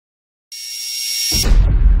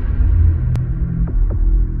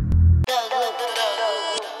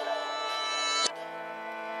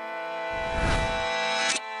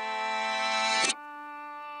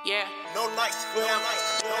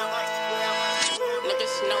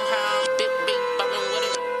Niggas know how I'm big bumpin' with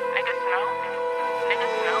it. Niggas know.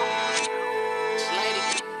 Niggas know. It's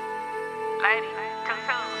Ladii. Ladii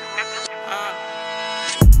Twenty2, nigga.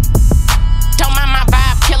 Don't mind my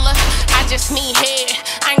vibe, killer. I just need head.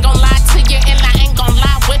 I ain't gon' lie to you, and I ain't gon'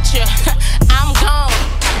 lie with you. I'm gone.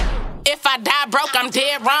 If I die broke, I'm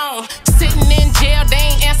dead wrong. Sitting in jail, they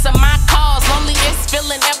ain't answer my calls. Loneliest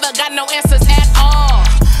feeling ever, got no answers at all.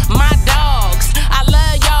 My dogs, I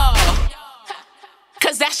love y'all.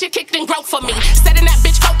 Cause that shit kicked and broke for me. Setting that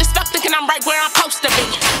bitch cold as fuck, thinking I'm right where I'm supposed to be.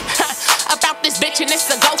 About this bitch and it's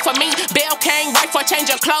a go for me. Bill came right for change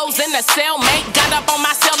of clothes in the cellmate. Got up on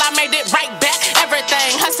my cell, I made it right back.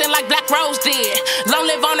 Everything, hustling like Black Rose did. Long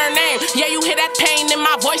live on her name. Yeah, you hear that pain in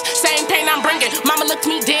my voice. Same pain I'm bringing. Mama looked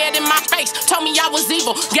me dead in my face. Told me I was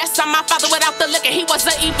evil. Guess I'm my father without the liquor. He was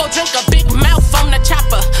an evil drinker. Big mouth on the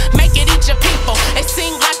chopper. Make it eat your people. It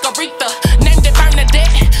seemed like Aretha. Named it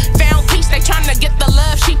Bernadette. Found peace. They tryna get the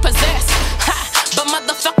love she possessed. Ha! But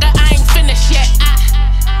motherfucker, I ain't finished yet.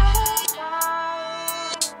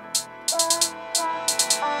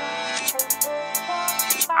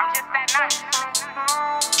 I'm just that nice.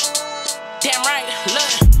 Damn right,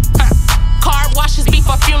 look. Car washes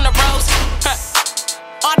before funerals.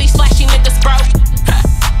 All these flashy niggas broke.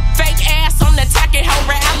 Fake ass on the tacky hoe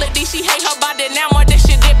reality. She hate her body now more than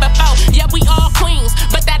she did before. Yeah, we all queens,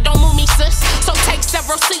 but that don't move me, sis. So take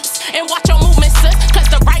several seats and watch your movement, sis. Cause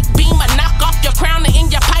the right beam will knock off your crown and in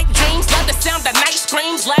your pipe dreams. Love the sound of night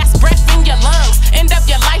screams, last breath in your lungs. End of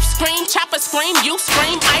your life scream, chopper scream, you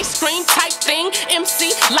scream, ice cream type thing.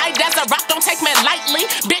 MC, light as a rock, don't take me lightly.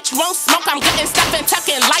 Bitch won't smoke, I'm getting stuff and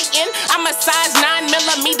tucking lightin'. I'm a size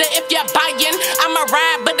 9mm if you're buying. I'ma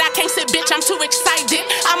ride, but I can't sit, bitch, I'm too excited.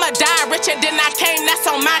 I'ma die richer than I came, that's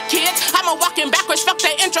on my kids. I'ma walking backwards, fuck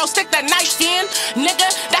the intro, stick the knife in. Nigga,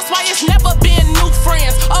 that's why it's never been new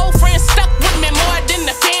friends. Old friends stuck with me more than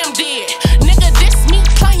the fam did. Nigga, this me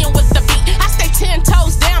playing with the beat. I stay 10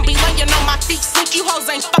 toes down, be laying on my feet. Sleep, you hoes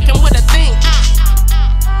ain't fucking with a thing.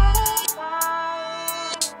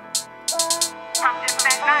 I'm just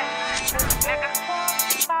that nice, nigga.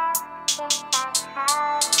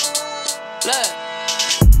 Look,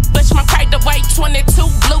 Butch my crate away 22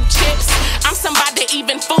 blue chips. I'm somebody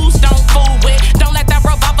even fools don't fool with. Don't let that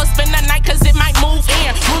revolver spend the night cause it might move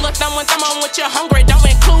in. Rule of thumb when I'm on with you're hungry, don't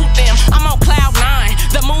include them. I'm on cloud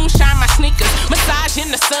 9, the moon shine my sneakers. Massage in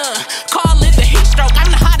the sun, call it the heat stroke. I'm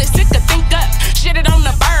the hottest, it could think up, shit it on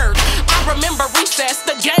the bird. I remember recess,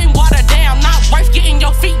 the game watered down. Not worth getting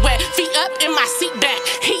your feet wet, feet up in my seat back.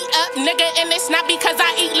 Heat up, nigga, and it's not because I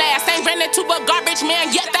eat last. Ain't ran into a garbage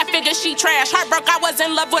man yet, that figure she trash. Heartbroke, I was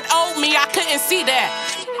in love with old me, I couldn't see that.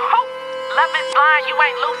 Love is blind, you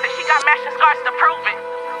ain't lucid. She got matching scars to prove it.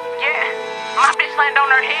 Yeah, my bitch land on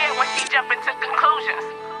her head when she jump into conclusions.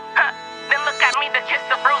 Then look at me to kiss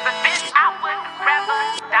the bruises. Bitch, I would rather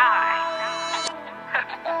die.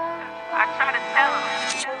 I try to tell him.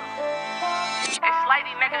 It's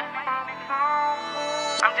Ladii, nigga.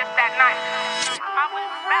 I'm just that nice.